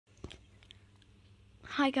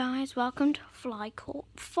Hi guys, welcome to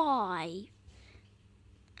Corp 5.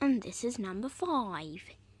 And this is number 5, in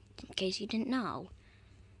case you didn't know.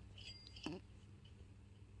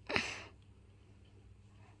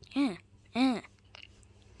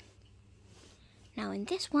 Now in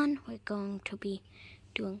this one, we're going to be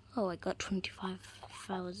doing, I got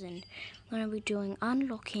 25,000. We're going to be doing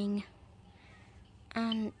unlocking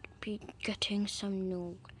and be getting some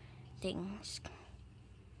new things.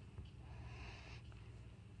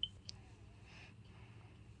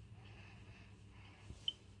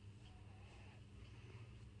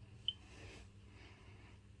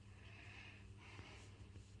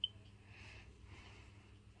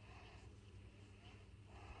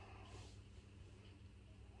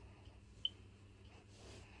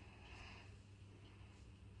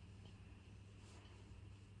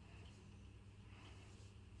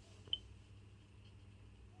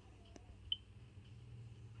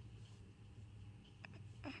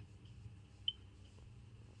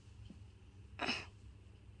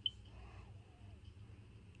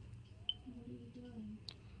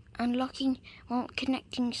 Unlocking,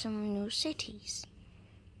 connecting some new cities.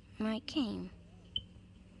 My game.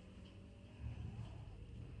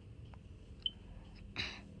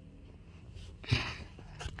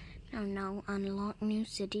 Now unlock new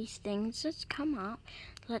cities things. Let's come up.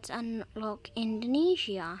 Let's unlock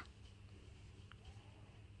Indonesia.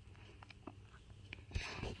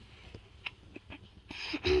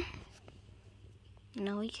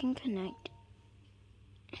 Now we can connect.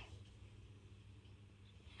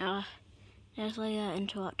 Just like that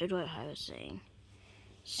interrupted what I was saying.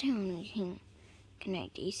 Soon we can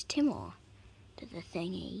connect East Timor to the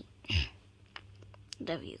thingy.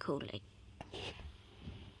 Whatever you call it.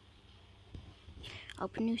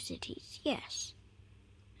 Open new cities, yes.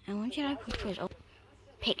 And when should I put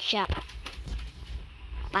picture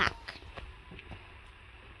back?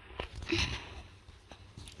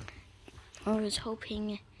 I was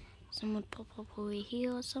hoping someone would pop up over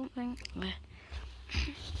here or something.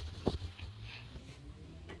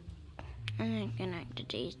 And then connect to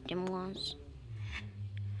these dim ones.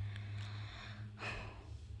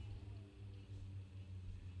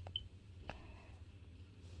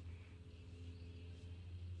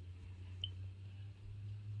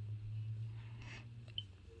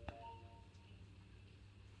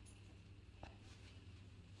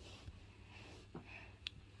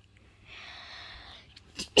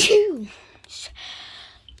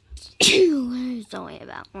 Sorry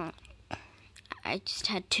about that. I just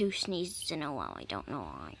had 2 sneezes in a while. I don't know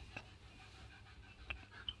why.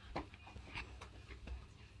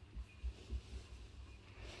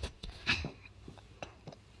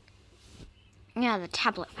 Yeah, the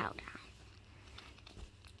tablet fell down.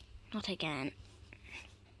 Not again.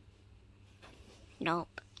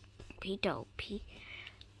 Nope. P-dopey.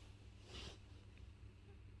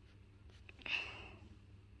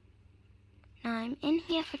 Now I'm in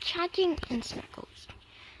here for charging and snuggles.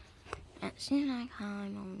 As soon as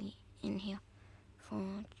I'm in here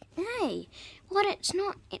for... Hey! What?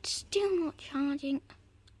 It's still not charging.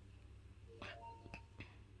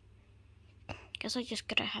 Guess I just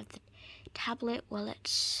gotta have the tablet while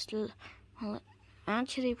it's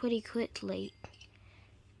actually pretty quickly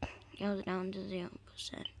goes down to 0%.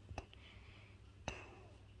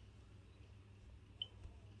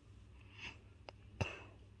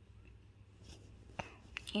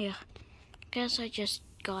 Yeah, guess I just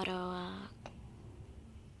gotta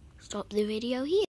stop the video here.